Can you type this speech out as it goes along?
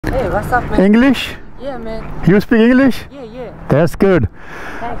Hey, what's up, man? English? Yeah, man. You speak English? Yeah. That's good.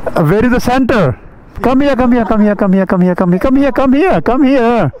 Thanks. Where is the center? Come here, come here, come here, come here, come here, come here, come here, come here, come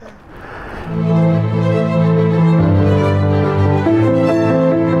here.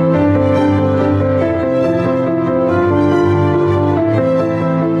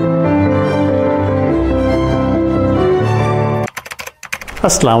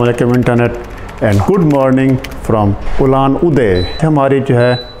 अस्सलाम वालेकुम internet and good morning from Ulan उदय। हमारी जो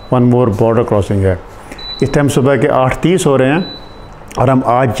है one more border crossing है। इस time सुबह के 8:30 हो रहे हैं और हम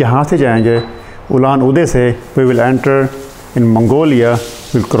आज यहाँ से जाएंगे उलान उदय से। We will enter in Mongolia,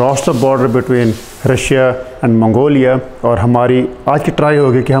 will cross the border between Russia and Mongolia. और हमारी आज की ट्राई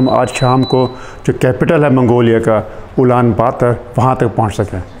होगी कि हम आज शाम को जो कैपिटल है मंगोलिया का उलान बातर, वहाँ तक पहुँच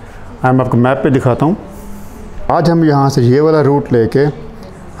सकें। मैं आपको मैप पे दिखाता हूँ। आज हम यहाँ से ये वाला रूट लेके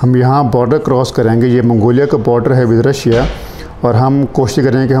हम यहाँ बॉर्डर क्रॉस करेंगे। ये मंगोलिया का बॉर्डर है विद रशिया और हम कोशिश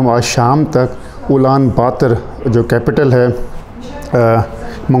करेंगे कि हम आज शाम तक उलान बातर जो कैपिटल है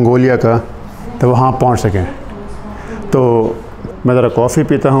मंगोलिया का, तो वहाँ पहुँच सकें। तो मैं ज़रा कॉफ़ी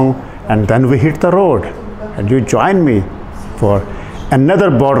पीता हूँ and then we hit the road and you join me for another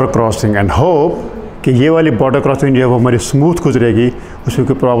border crossing and hope कि ये वाली बॉर्डर क्रॉसिंग जो है वो हमारी स्मूथ गुजरेगी, उसमें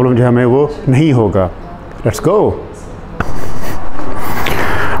कोई प्रॉब्लम जो है हमें वो नहीं होगा। Let's go.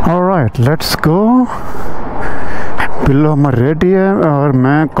 Alright, let's go. बिल्लो हमारा रेडी है और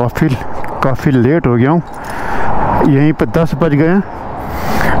मैं काफ़ी लेट हो गया हूँ। यहीं पे 10 बज गए हैं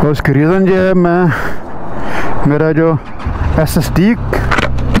और उसकी रीज़न जो है मेरा जो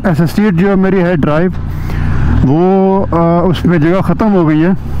एसएसडी जो मेरी है ड्राइव, वो उसमें जगह ख़त्म हो गई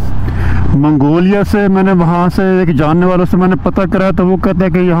है। मंगोलिया से मैंने वहाँ से एक जानने वालों से मैंने पता करा तो वो कहता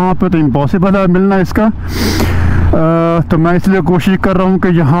है कि यहाँ पे तो इम्पॉसिबल है मिलना इसका। तो मैं इसलिए कोशिश कर रहा हूँ कि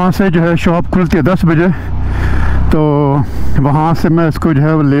यहाँ से जो है शॉप खुलती है 10 बजे, तो वहाँ से मैं इसको जो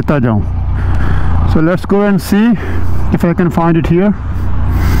है वो लेता जाऊँ। So let's go and C if I can find it here.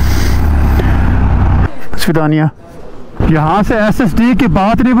 स्विदानिया। यहाँ से एसएसडी की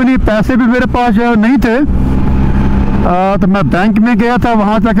बात नहीं बनी, पैसे भी मेरे पास जो है नहीं थे। तो मैं बैंक में गया था,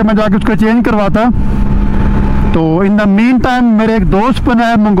 वहाँ जाके मैं जाके उसको चेंज करवाता। तो इन द मीन टाइम मेरे एक दोस्त बना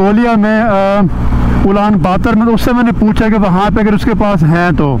है मंगोलिया में उलान बातर में, तो उससे मैंने पूछा कि वहाँ पे अगर उसके पास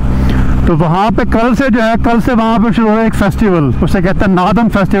हैं तो वहाँ पे कल से वहाँ पे शुरू हो रहा है एक फेस्टिवल, उसे कहते हैं नादम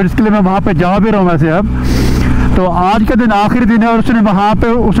फेस्टिवल। इसके लिए मैं वहाँ पे जा भी रहा हूँ वैसे अब। तो आज का दिन आखिरी दिन है और उसने वहाँ पे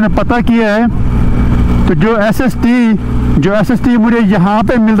उसने पता किया है। तो जो एसएसडी मुझे यहाँ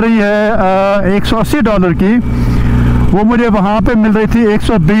पे मिल रही है $180 की, वो मुझे वहाँ पे मिल रही थी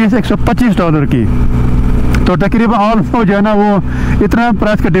 $120-125 की। तो तकरीबन ऑलमोस्ट जो है ना वो इतना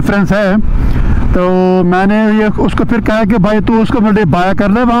प्राइस का डिफरेंस है। तो मैंने ये उसको फिर कहा कि भाई तू उसको मेरे बाय कर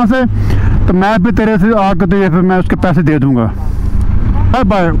ले वहाँ से, तो मैं भी तेरे से आकर तो ये फिर मैं उसके पैसे दे दूँगा। बाय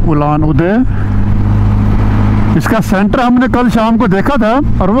बाय उलान उदय। इसका सेंटर हमने कल शाम को देखा था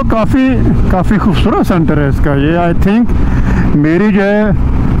और वो काफ़ी खूबसूरत सेंटर है इसका। ये आई थिंक मेरी जो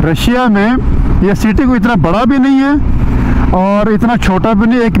है रशिया में ये सिटी को इतना बड़ा भी नहीं है और इतना छोटा भी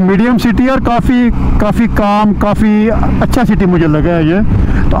नहीं, एक मीडियम सिटी और काफ़ी काम, काफ़ी अच्छा सिटी मुझे लगा है ये।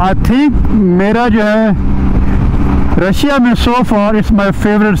 तो आई थिंक मेरा जो है रशिया में सो far it's my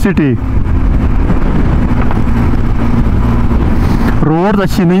favourite city. Road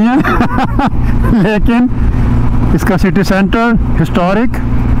अच्छी नहीं है लेकिन इसका सिटी सेंटर हिस्टोरिक।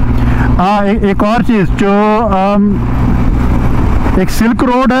 एक और चीज़ जो एक सिल्क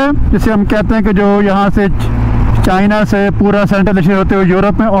रोड है जिसे हम कहते हैं कि जो यहाँ से चाइना से पूरा सेंट्रल एशिया होते हुए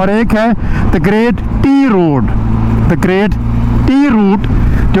यूरोप में, और एक है द ग्रेट टी रूट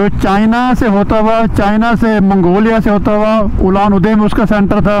जो चाइना से मंगोलिया से होता हुआ उलान उदय में उसका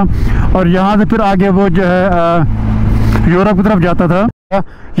सेंटर था और यहाँ से फिर आगे वो जो है यूरोप की तरफ जाता था।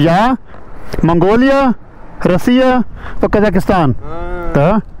 यहाँ मंगोलिया, रसिया और कजाकिस्तान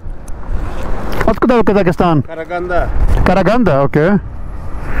था। откуда Казахстан? Караганда, окей.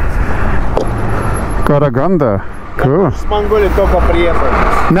 Караганда. Cool. С Монголии только приехал.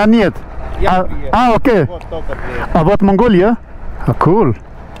 Да, нет. Окей. Вот только приехал. А вот Монголия? Cool.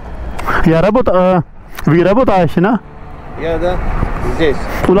 Я работаю. Вы работаете, да? Я, да. Здесь.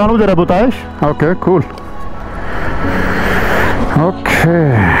 Улан-Удэ работаешь? Окей, cool.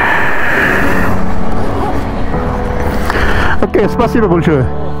 Окей. Окей, спасибо большое.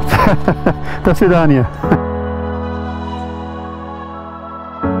 До свидания.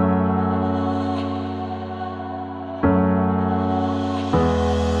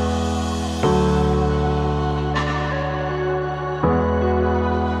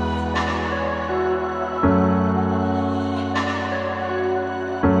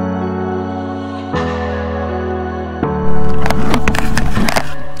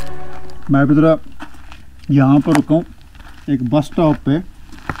 मैं भी ज़रा यहाँ पर रुका हूँ एक बस स्टॉप पे,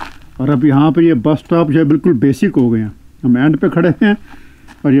 और अब यहाँ पे ये बस स्टॉप जो है बिल्कुल बेसिक हो गए हैं। हम एंड पे खड़े हैं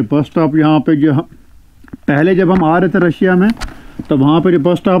और ये बस स्टॉप यहाँ पे जो पहले जब हम आ रहे थे रशिया में तो वहाँ पर ये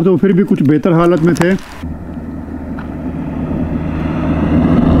बस स्टॉप तो फिर भी कुछ बेहतर हालत में थे।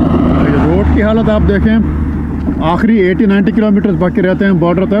 रोड की हालत आप देखें, आखिरी 80-90 किलोमीटर बाकी रहते हैं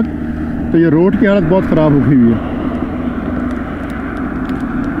बॉर्डर तक, तो ये रोड की हालत बहुत ख़राब हो गई हुई है।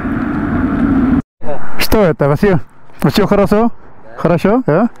 Что это? Все хорошо? Хорошо?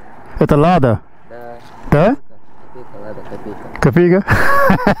 Да? Это Лада? Да? Копейка?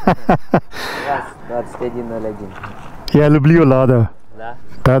 2101. Я люблю Лада.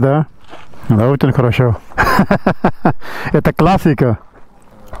 Да? Да. Да, очень хорошо. Это классика.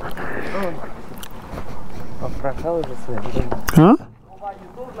 Прошел уже свой. А?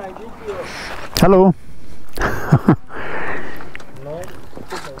 Hello.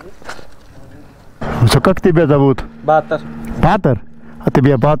 Что, как тебя зовут? Баттер. Баттер? А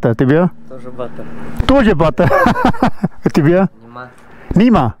тебя Баттер? Тебя? Тоже Баттер. Тоже Баттер. А тебя? Нима.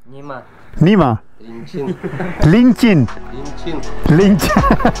 Нима. Нима. Нима. Линчин. Линчин. Линчин. Линчин.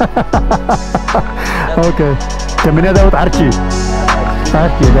 Окей. Меня зовут Арчи.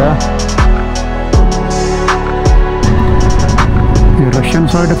 Archie, да. The Russian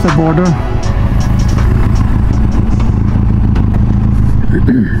side of the border.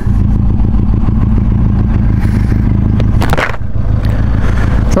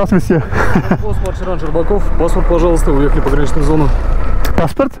 Здравствуйте. Паспорт Ширан Щербаков. Паспорт, пожалуйста, уехали в пограничную зону.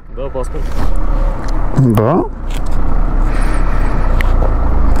 Паспорт? Да, паспорт. Да.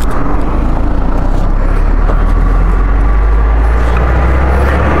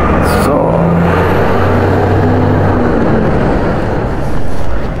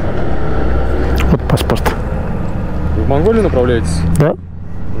 Вот паспорт. Вы в Монголию направляетесь? Да.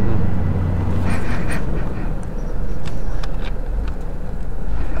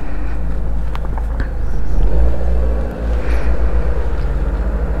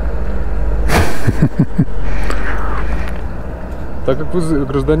 Так как вы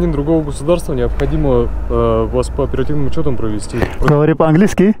гражданин другого государства, необходимо вас по оперативным учетам провести. Говори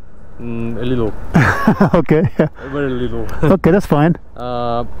по-английски? A little. Okay. Very little. Okay, that's fine.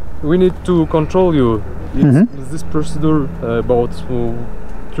 We need to control you. It's this procedure about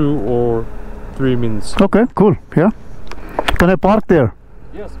 2 or 3 minutes. Okay, cool. Yeah. Can I park there?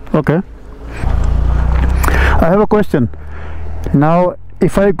 Yes. Okay. I have a question. Now,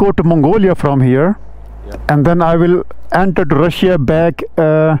 if I go to Mongolia from here, and then I will enter to Russia back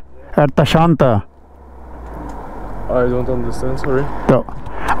at Tashanta. I don't understand, sorry. So,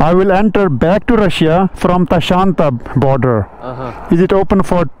 I will enter back to Russia from Tashanta border. Is it open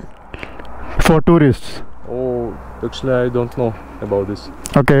for tourists? Oh, actually I don't know about this.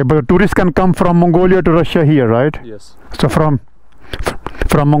 Okay, but tourists can come from Mongolia to Russia here, right? Yes. So from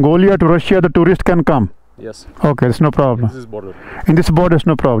Mongolia to Russia, the tourist can come. Yes. Okay, there's no problem. This is border. In this border, it's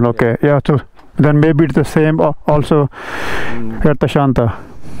no problem. Okay, yeah. So then maybe it's the same also at Tashanta.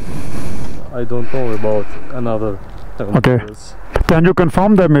 I don't know about another. Okay. Can you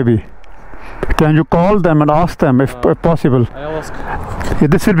confirm them maybe? Can you call them and ask them if possible? I'll ask. Yeah,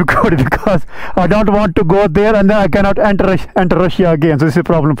 this will be good because I don't want to go there and then I cannot enter Russia again. So this is a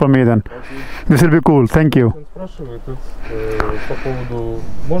problem for me then. This will be cool. Thank you. Он спрашивает тут по поводу,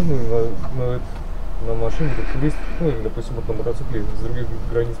 можно на машине, есть, ну или, допустим, вот на мотоцикле с других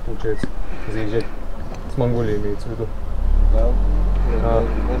границ, получается, заезжать. С Монголии имеется в виду. Да.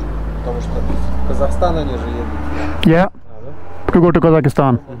 Может, потому что в Казахстан они же едут. Yeah. To go to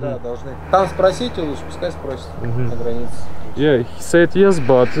Kazakhstan. Да, должны. Там спросите лучше, пускай спросят на границе. Yeah, he said yes,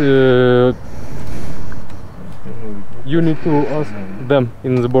 but you need to ask them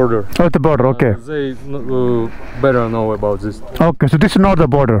in the border. Oh, the border, okay. They better know about this. Okay, so this is not the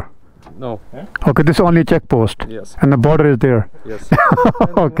border. No. Okay, this is only check post. Yes. And the border is there. Yes.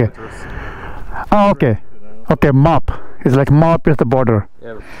 Okay. Oh, okay. Okay, map. It's like map is the border.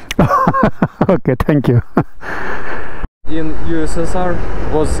 Yeah. Okay, thank you. In USSR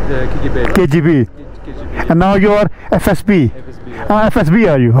was KGB. Right? KGB. KGB. And now you are FSB. FSB. Yeah. Ah, FSB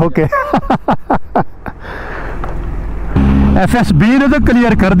are you? Okay. FSB ने तो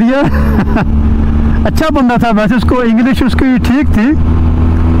clear कर दिया. अच्छा बंदा था वैसे, उसको English उसकी ठीक थी,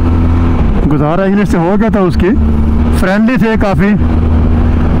 गुजारा इंग्लिश से हो गया था उसकी, फ्रेंडली थे काफ़ी,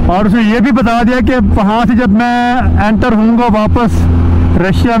 और उसने ये भी बता दिया कि वहाँ से जब मैं एंटर होऊंगा वापस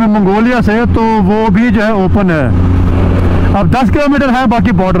रशिया में मंगोलिया से तो वो भी जो है ओपन है. अब 10 किलोमीटर है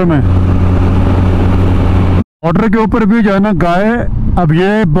बाकी बॉर्डर में. बॉर्डर के ऊपर भी जो है ना गाय. अब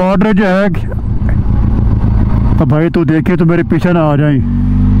ये बॉर्डर जो है, अब भाई तू देखे तो मेरे पीछे ना आ जाए.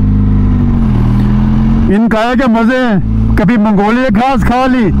 इनका है क्या मजे हैं, कभी मंगोलिया घास खा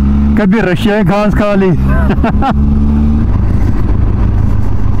ली, कभी रशिया घास खा ली।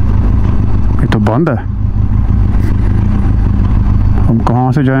 ये तो बंद है, हम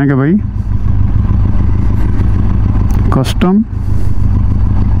कहाँ से जाएंगे भाई? कस्टम,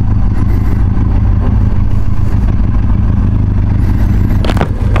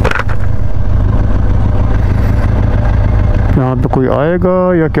 यहाँ पे कोई आएगा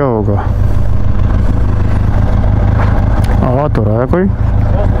या क्या होगा? आ तो रहा है कोई।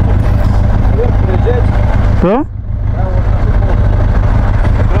 तो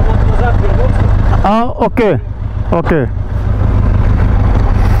हाँ, ओके ओके,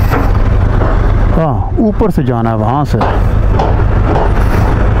 हाँ ऊपर से जाना है वहाँ से।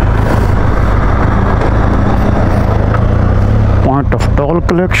 पॉइंट ऑफ टोल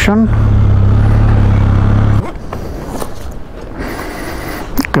कलेक्शन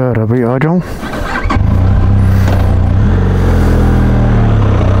कह रहा भाई, आ जाऊं।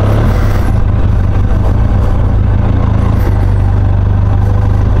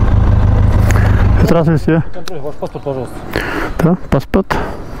 Здравствуйте. Ваш паспорт, пожалуйста. Да, паспорт.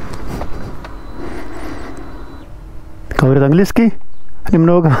 Говорит английский?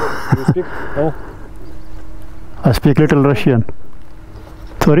 Немного. No. I speak little Russian.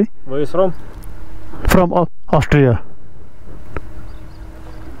 Sorry? Where is from? From Austria.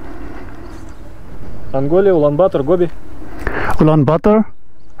 Mongolia, Ulaanbaatar, Gobi. Ulaanbaatar,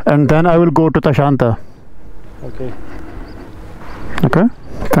 and then I will go to Tashanta. Okay. Okay,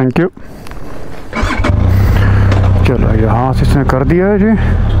 thank you. चलो यहाँ से इसने कर दिया है जी।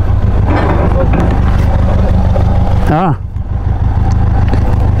 हाँ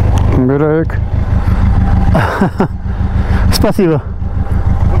मेरा एक Спасибо.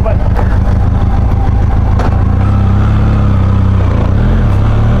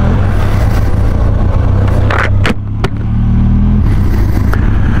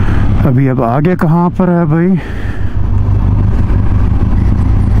 अभी अब आगे कहाँ पर है भाई?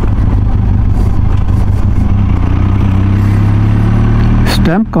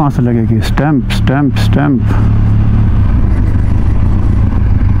 स्टैंप कहाँ से लगेगी? स्टैंप स्टैंप स्टैंप,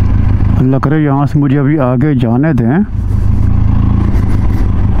 अल्लाह करे यहाँ से मुझे अभी आगे जाने दें।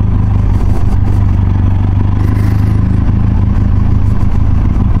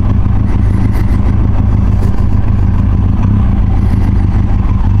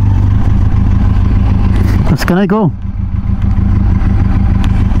 Can I go?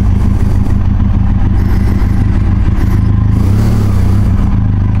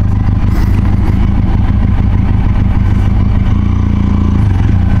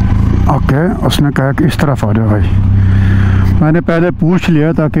 ओके, उसने कहा कि इस तरफ आ जाओ भाई। मैंने पहले पूछ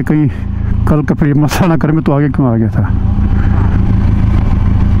लिया ताकि कहीं कल का फिर मसला ना कर, मैं तो आगे क्यों आ गया था।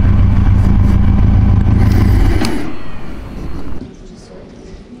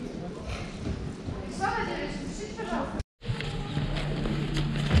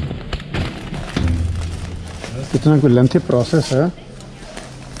 इतना कोई लेंथी प्रोसेस है।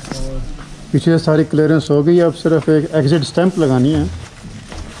 पीछे सारी क्लियरेंस हो गई, अब सिर्फ एक एग्जिट स्टैंप लगानी है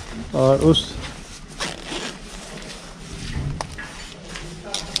और उस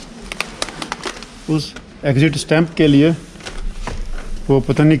एग्जिट स्टैंप के लिए वो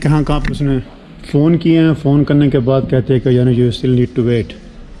पता नहीं कहाँ पे उसने फ़ोन किए हैं। फ़ोन करने के बाद कहते हैं कि यानी you still need to wait,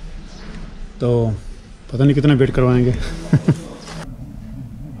 तो पता नहीं कितना वेट करवाएंगे।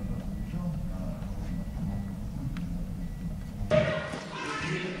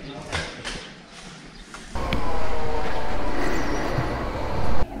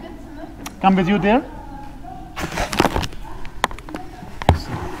 Come with you there.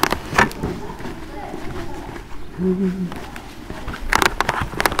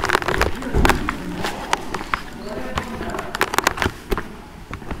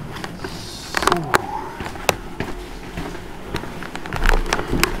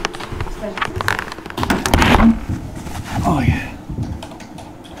 Oh yeah.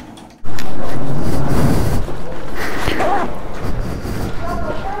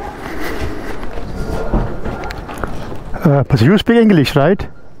 But you speak English, right?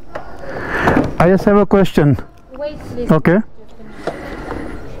 I just have a question. Wait, please. Okay.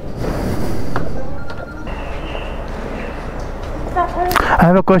 I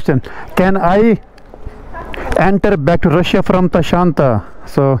have a question. Can I enter back to Russia from Tashanta?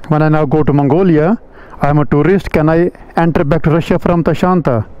 So when I now go to Mongolia, I am a tourist. Can I enter back to Russia from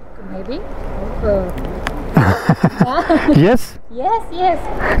Tashanta? Maybe. Yes? Yes, yes.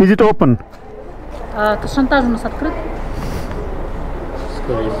 Is it open? Ташанта у нас открыт.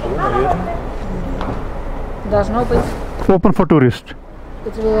 Скорее всего, наверное. Должно быть. Open for tourists.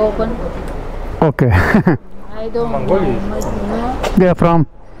 It will open. Okay. I don't Mongolia? know. They are from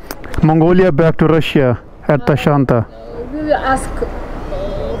Mongolia back to Russia at Tashanta. We will ask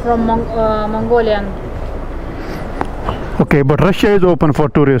from Mongolian. Okay, but Russia is open for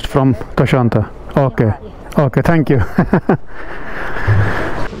tourists from Tashanta. Okay. Okay, thank you.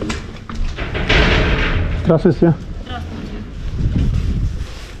 Здравствуйте.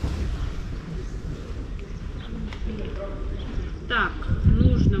 Так,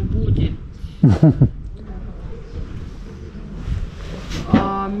 нужно будет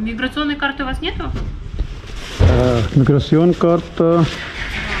миграционной карты у вас нету? Миграционная карта.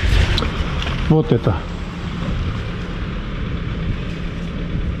 Вот это.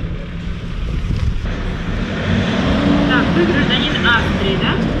 Так, вы гражданин Австрии,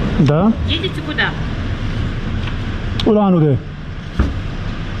 да? Да. Едете куда? Улан-Удэ.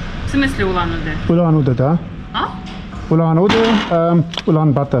 В смысле Улан-Удэ? Улан-Удэ, да. А? Улан-Удэ,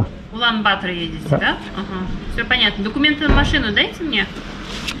 Улан-Батор. Улан-Батор едете, да? Ага. Все понятно. Документы на машину дайте мне.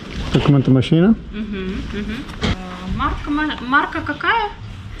 Документы машины. Марка какая?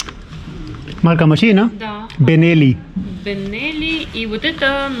 Марка машина? Да. Benelli. Бенелли. И вот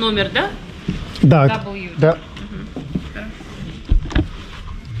это номер, да? Да. W. Да.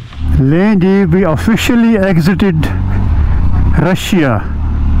 Lady, we officially exited Russia.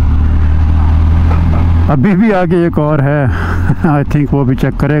 अभी भी आगे एक और है. I think वो भी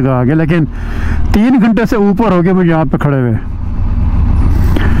check करेगा आगे, लेकिन 3 घंटे से ऊपर हो गए मुझे यहाँ पे खड़े हुए.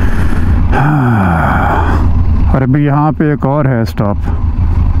 और अभी यहाँ पे एक और है स्टॉप.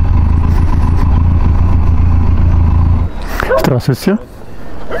 Здравствуйте.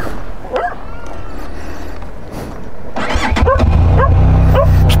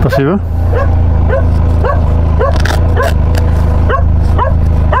 Спасибо.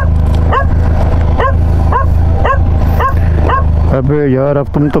 अबे यार अब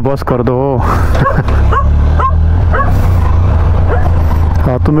तुम तो बस कर दो.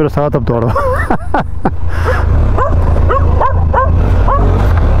 हाँ तुम मेरे साथ अब दौड़ो.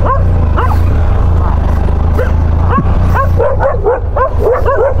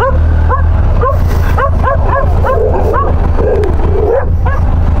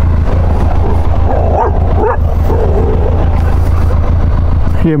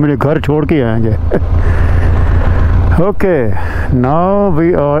 ये मुझे घर छोड़ के आएंगे. Okay, now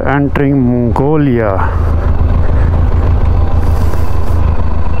we are entering Mongolia.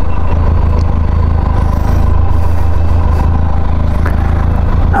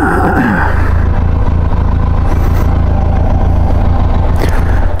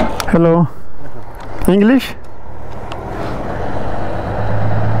 Hello. English?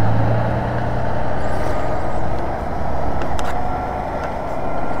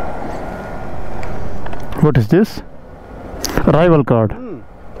 What is this? Arrival card.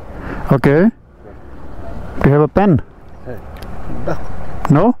 Okay. Do you have a pen?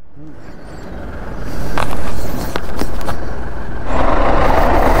 No?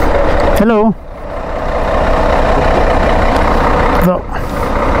 Hello. The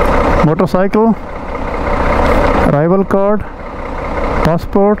motorcycle, arrival card,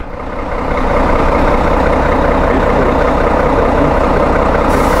 passport.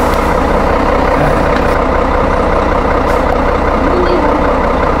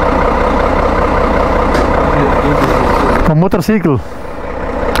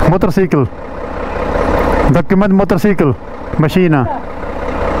 Motorcycle, document motorcycle, машина.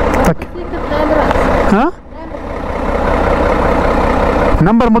 Так. А?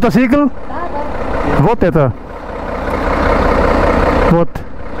 Number motorcycle? Вот это. Вот.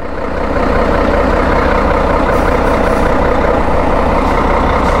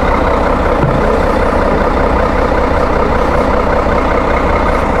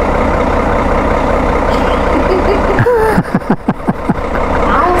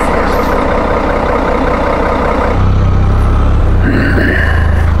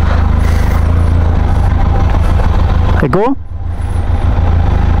 Go.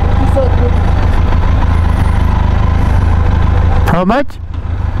 How much?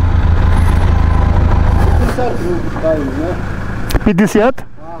 50?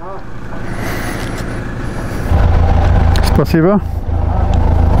 Спасибо.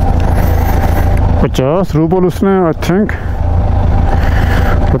 50 rouble उसने I think.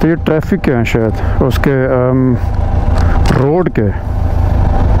 पता ये traffic है शायद उसके road के.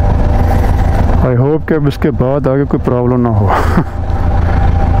 I hope कि अब इसके बाद आगे कोई प्रॉब्लम ना हो.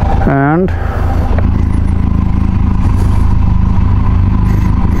 एंड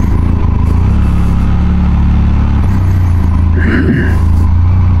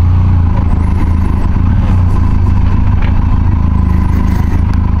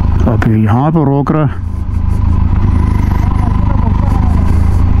अब यहाँ पे रोक रहा है।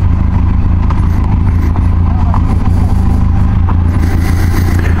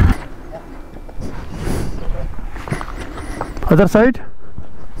 Other side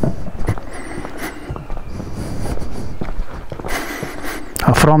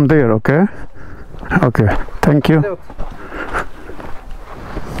from there. Okay okay, thank you.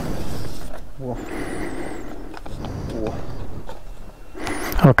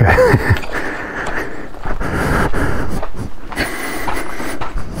 Okay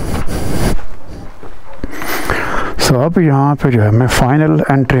so अब यहाँ पे जो है हमें फाइनल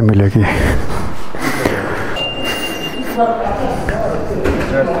एंट्री मिलेगी।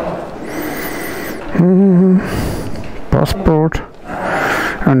 Passport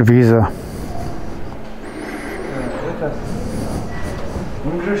and visa.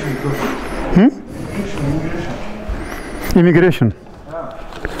 Immigration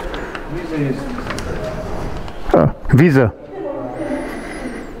visa.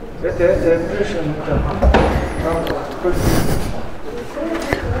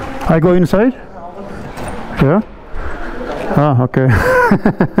 I go inside? Yeah? Ah, okay.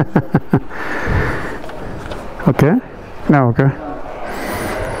 Okay. No, okay.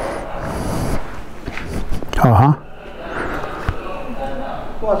 Uh-huh.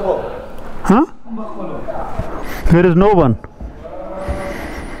 Huh? There is no one.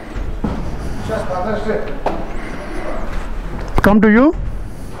 Come to you?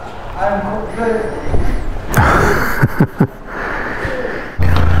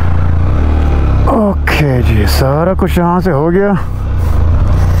 Okay जी, सारा कुछ यहाँ से हो गया।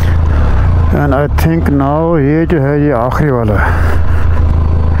 एंड आई थिंक नाउ ये जो है ये आखिरी वाला है।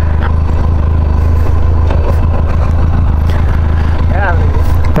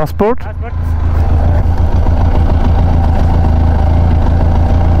 Passport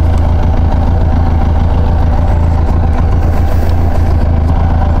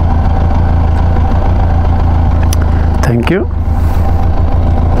thank you.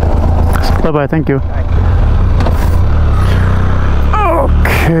 Bye, thank you.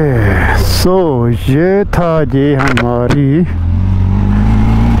 Okay so ये था ये हमारी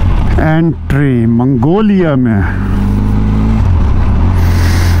एंट्री मंगोलिया में।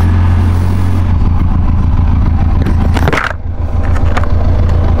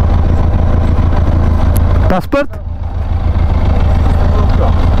 पासपोर्ट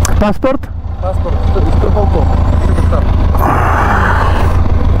पासपोर्ट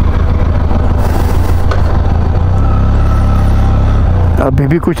अभी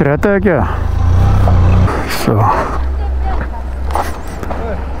भी कुछ रहता है क्या? So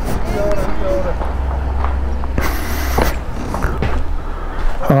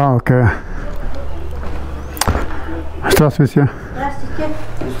okay. Здравствуйте. Здравствуйте.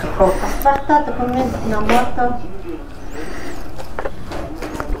 Паспорта, документ на мото.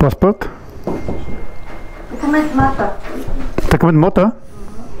 Паспорт? Документ мото. Документ мото?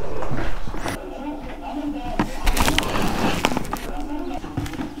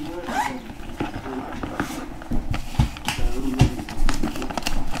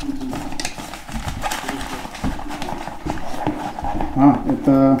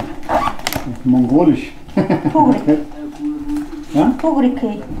 Это монголиш. Тугрик. Тугрик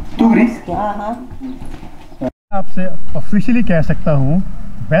है। तुगरिक? हाँ। आपसे ऑफिशियली कह सकता हूँ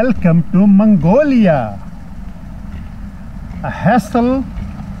वेलकम टू मंगोलिया। हैसल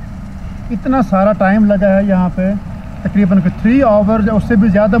इतना सारा टाइम लगा है यहाँ पे, तकरीबन 3 आवर्स उससे भी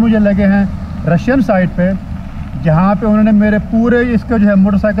ज़्यादा मुझे लगे हैं रशियन साइड पे, जहाँ पे उन्होंने मेरे पूरे इसके जो है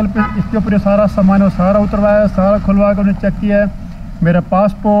मोटरसाइकिल पे इसके ऊपर सारा सामान सारा उतरवाया, सारा खुलवा कर उन्होंने चेक किया है। मेरा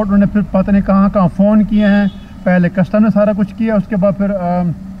पासपोर्ट उन्होंने फिर पता नहीं कहाँ कहाँ फ़ोन किए हैं, पहले कस्टम ने सारा कुछ किया, उसके बाद फिर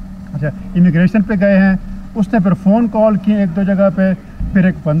अच्छा इमिग्रेशन पे गए हैं, उसने फिर फ़ोन कॉल किए 1-2 जगह पे, फिर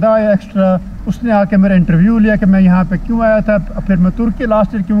एक बंदा आया एक्स्ट्रा, उसने आके मेरा इंटरव्यू लिया कि मैं यहाँ पे क्यों आया था, फिर मैं तुर्की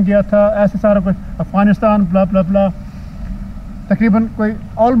लास्ट ईयर क्यों गया था, ऐसे सारा कुछ, अफ़गानिस्तान ब्ला ब्ला ब्ला। तकरीबन कोई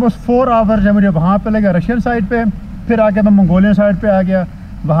ऑलमोस्ट 4 आवर्स है मुझे वहाँ पे लगा रशियन साइड पे, फिर आके मैं मंगोलियन साइड पे आ गया।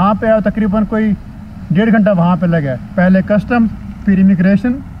 वहाँ पे आया तकरीबन कोई 1.5 घंटा वहाँ पे लगा, पहले कस्टम फिर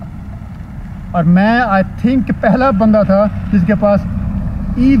इमिग्रेशन, और मैं आई थिंक पहला बंदा था जिसके पास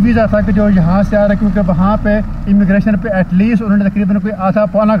ई वीज़ा था कि जो यहाँ से आ रहा है, क्योंकि वहाँ पे इमिग्रेशन पे एटलीस्ट उन्होंने तकरीबन कोई आधा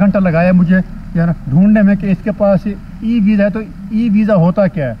पौना घंटा लगाया मुझे यार ढूंढने में कि इसके पास ई वीज़ा है, तो ई वीज़ा होता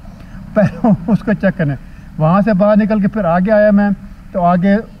क्या है, पहले उसको चेक करने। वहाँ से बाहर निकल के फिर आगे आया मैं, तो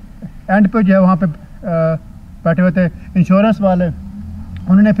आगे एंड पे जो है वहाँ पे बैठे हुए थे इंश्योरेंस वाले,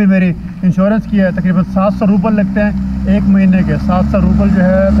 उन्होंने फिर मेरी इंश्योरेंस किया है। तकरीबन 700 रूबल लगते हैं 1 महीने के, 700 रूबल जो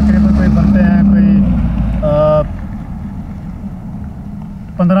है तकरीबन कोई बनते हैं कोई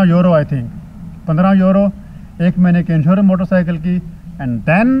 15 यूरो आई थिंक, 15 यूरो 1 महीने की इंश्योरेंस मोटरसाइकिल की। And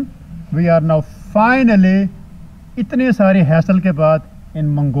then we are now finally इतने सारे हैसल के बाद इन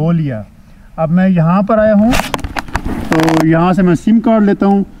मंगोलिया। अब मैं यहाँ पर आया हूँ तो यहाँ से मैं सिम कार्ड लेता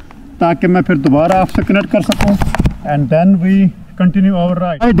हूँ ताकि मैं फिर दोबारा आपसे कनेक्ट कर सकूँ। And then we continue our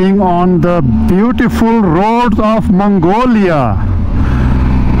ride riding on the beautiful roads of Mongolia.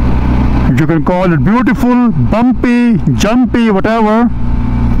 You can call it beautiful, bumpy, jumpy, whatever.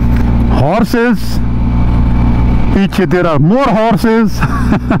 Horses, पीछे there are more horses.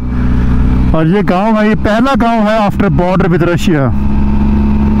 और ये गांव है, ये पहला गांव है after border with Russia.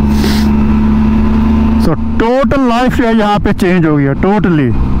 So total life जो है यहाँ पे चेंज हो गया टोटली।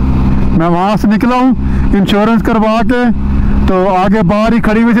 मैं वहाँ से निकला हूँ इंश्योरेंस करवा के, तो आगे बाहर ही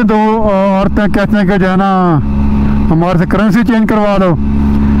खड़ी हुई थी, तो औरतें कहते हैं कि जो है ना हमारे से करेंसी चेंज करवा लो।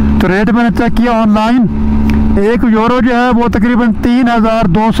 तो रेट मैंने चेक किया ऑनलाइन, 1 यूरो जो है वो तकरीबन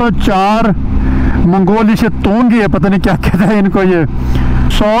 3204 मंगोली से तोंगी है, पता नहीं क्या कहते हैं इनको। ये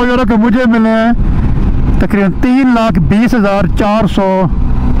 100 यूरो के मुझे मिले हैं तकरीबन 3,20,400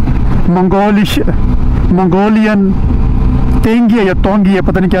 मंगोलियन तेंगी है या तोंगी है,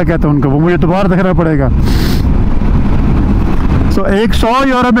 पता नहीं क्या कहते हैं उनको, वो मुझे दोबारा देखना पड़ेगा। So 100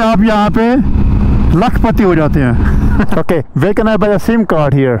 यूरो में आप यहाँ पे लखपति हो जाते हैं। Okay, where can I buy a SIM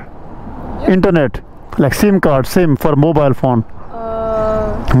card here? Internet, like SIM card, SIM for mobile phone.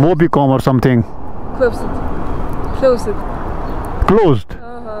 Mobicom or something. Closed. Closed?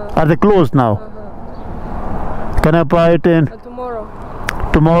 Are they closed now? Can I buy it in? Tomorrow.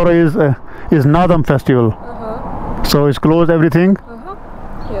 Tomorrow is Nadam festival. So it's closed everything?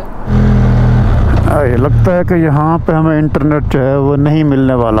 Yeah. ये लगता है कि यहाँ पे हमें internet जो है वो नहीं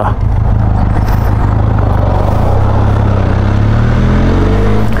मिलने वाला।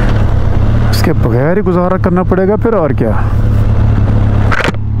 इसके बगैर ही गुजारा करना पड़ेगा फिर, और क्या।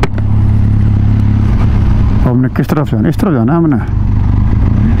 हमने किस तरफ जाना? इस तरफ जाना है हमने।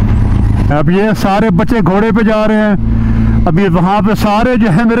 अब ये सारे बच्चे घोड़े पे जा रहे हैं। अभी वहाँ पे सारे जो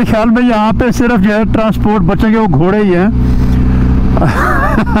है मेरे ख्याल में यहाँ पे सिर्फ जो है ट्रांसपोर्ट बचेंगे वो घोड़े ही हैं।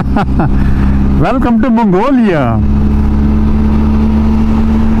 Welcome to Mongolia.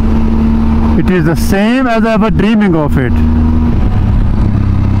 It is the same as I was dreaming of it.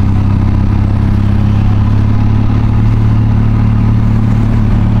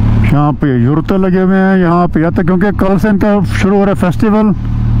 यहाँ पे यूरते लगे हुए हैं यहाँ पे, या तो क्योंकि कल से इनका शुरू हो रहा है फेस्टिवल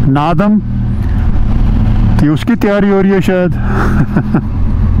नादम, तो उसकी तैयारी हो रही है शायद।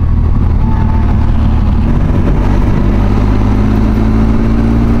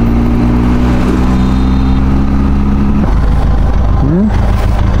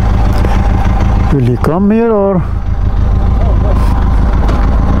 Will he come here or?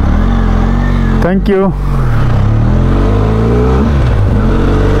 Thank you.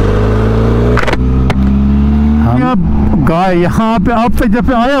 गाय यहाँ पे अब तक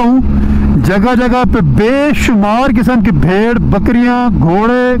जब आया हूँ जगह जगह पे बेशुमार किस्म की भेड़, बकरियाँ,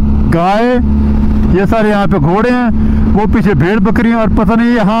 घोड़े, गाय, ये सारे यहाँ पे घोड़े हैं, वो पीछे भेड़ बकरियाँ, और पता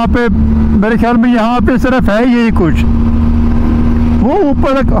नहीं यहाँ पे मेरे ख्याल में यहाँ पे सिर्फ है यही कुछ, वो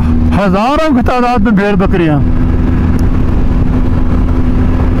ऊपर हजारों की तादाद में भेड़ बकरियां।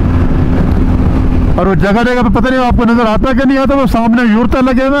 और वो जगह जगह पे पता नहीं आपको नजर आता कि नहीं आता, वो सामने यूरते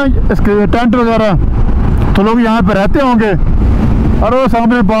लगे हुए हैं इसके टेंट वगैरह, तो लोग यहाँ पे रहते होंगे, और वो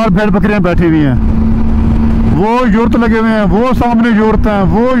सामने बाहर भेड़ बकरियां बैठी हुई हैं, वो यूरते लगे हुए हैं, वो सामने यूरते हैं,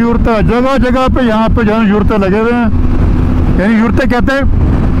 वो यूरते, जगह जगह पे यहाँ पे जो है यूरते लगे हुए हैं। यानी यूरते कहते हैं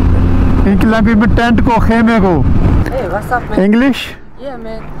इनकी लैंग्वेज में टेंट को, खेमे को। Hey, what's up, man? English? Yeah,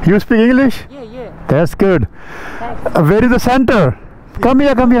 man. You speak English? Yeah. That's good. Where is the center? Come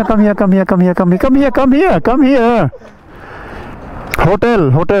here.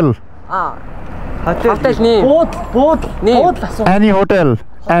 Hotel. Hotel. Boat. Any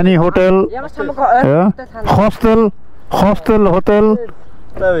hotel. Yeah. Hostel. Hotel.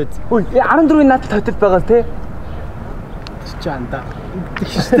 아른드로인 나트 hotel байгаа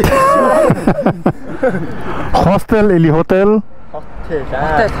Hostel или hotel? Hotel.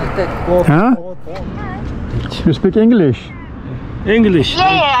 Huh? You speak English? English.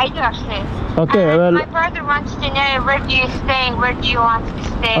 Yeah, I do actually. Okay, well. My brother wants to know where do you stay? Where do you want to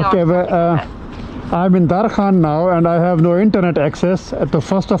stay? Okay, well, I'm in Darkhan now and I have no internet access. So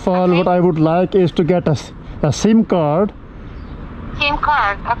first of all, what I would like is to get a SIM card. SIM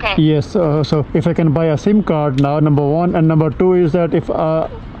card, okay. Yes, so if I can buy a SIM card now, number one, and number two is that if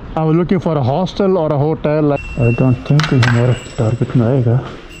I was looking for a hostel or a hotel, like, I don't think हमारे target में आएगा.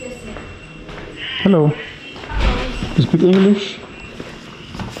 Hello. You speak English?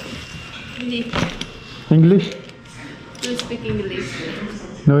 English? You speak English.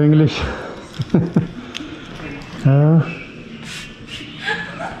 No English.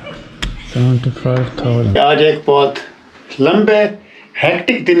 आज एक बहुत लंबे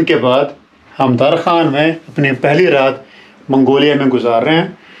hectic दिन के बाद हम दारखान में अपनी पहली रात मंगोलिया में गुजार रहे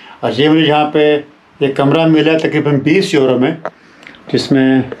हैं। और ये मुझे यहाँ पे एक कमरा मिला तकरीबन 20 यूरो में,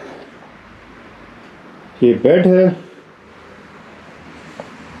 जिसमें ये बेड है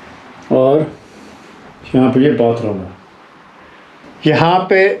और यहाँ पे ये बाथरूम है। यहाँ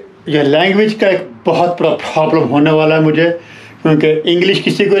पे यह लैंग्वेज का एक बहुत बड़ा प्रॉब्लम होने वाला है मुझे, क्योंकि इंग्लिश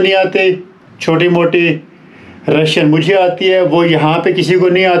किसी को नहीं आती, छोटी मोटी रशियन मुझे आती है, वो यहाँ पे किसी को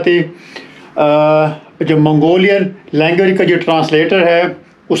नहीं आती। जो मंगोलियन लैंग्वेज का जो ट्रांसलेटर है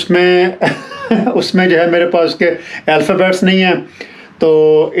उसमें उसमें जो है मेरे पास के अल्फ़ाबेट्स नहीं है,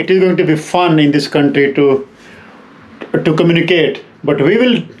 तो it is going to be fun in this country to communicate, but we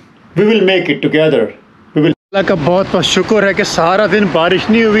will make it together. अल्लाह का बहुत बहुत शुक्र है कि सारा दिन बारिश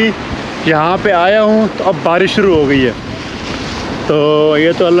नहीं हुई। यहाँ पे आया हूँ तो अब बारिश शुरू हो गई है, तो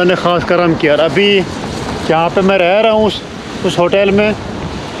ये तो अल्लाह ने ख़ास करम किया। और अभी जहाँ पे मैं रह रहा हूँ उस होटल में,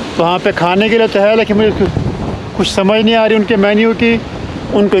 वहाँ पे खाने के लिए तो है, लेकिन मुझे कुछ समझ नहीं आ रही उनके मेन्यू की।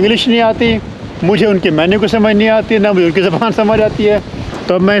 उनको इंग्लिश नहीं आती, मुझे उनके मेन्यू को समझ नहीं आती, ना मुझे उनकी ज़बान समझ आती है।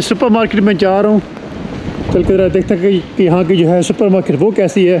 तो अब मैं सुपर मार्केट में जा रहा हूँ, चल के देखते हैं कि यहाँ की जो है सुपर मार्केट वो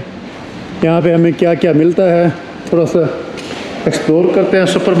कैसी है, यहाँ पे हमें क्या क्या मिलता है, थोड़ा सा एक्सप्लोर करते हैं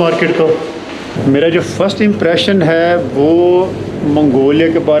सुपर मार्केट को। मेरा जो फर्स्ट इम्प्रेशन है वो मंगोलिया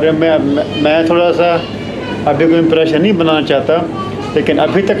के बारे में, मैं थोड़ा सा अभी कोई इम्प्रेशन नहीं बनाना चाहता, लेकिन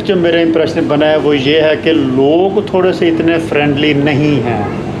अभी तक जो मेरा इम्प्रेशन बना है वो ये है कि लोग थोड़े से इतने फ्रेंडली नहीं हैं।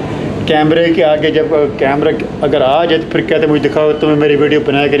 कैमरे के आगे जब कैमरा अगर आ जाए तो फिर कहते मुझे दिखाओ तुम्हें मेरी वीडियो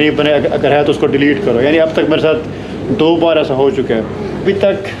बनाया कि नहीं बनाया, अगर है तो उसको डिलीट करो। यानी अब तक मेरे साथ 2 बार ऐसा हो चुका है अभी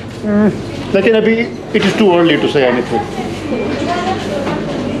तक, लेकिन अभी it is too early to say anything.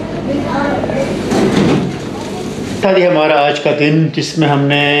 था ये हमारा आज का दिन, जिसमें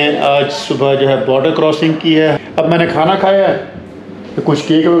हमने आज सुबह जो है बॉर्डर क्रॉसिंग की है। अब मैंने खाना खाया है, तो कुछ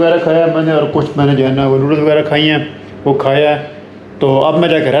केक वगैरह खाया मैंने, और कुछ मैंने जो है ना वो नूडल्स वगैरह खाई हैं, वो खाया है। तो अब मैं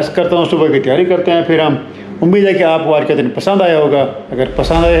जाकर रेस्ट करता हूँ, सुबह की तैयारी करते हैं फिर हम। उम्मीद है कि आपको आज का दिन पसंद आया होगा। अगर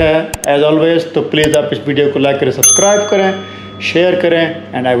पसंद आया है एज ऑलवेज तो प्लीज़ आप इस वीडियो को लाइक करें, सब्सक्राइब करें, शेयर करें,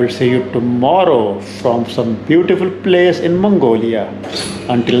 and I will see you tomorrow from some beautiful place in Mongolia.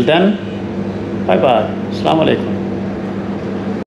 Until then, bye bye, अस्सलाम वालेकुम।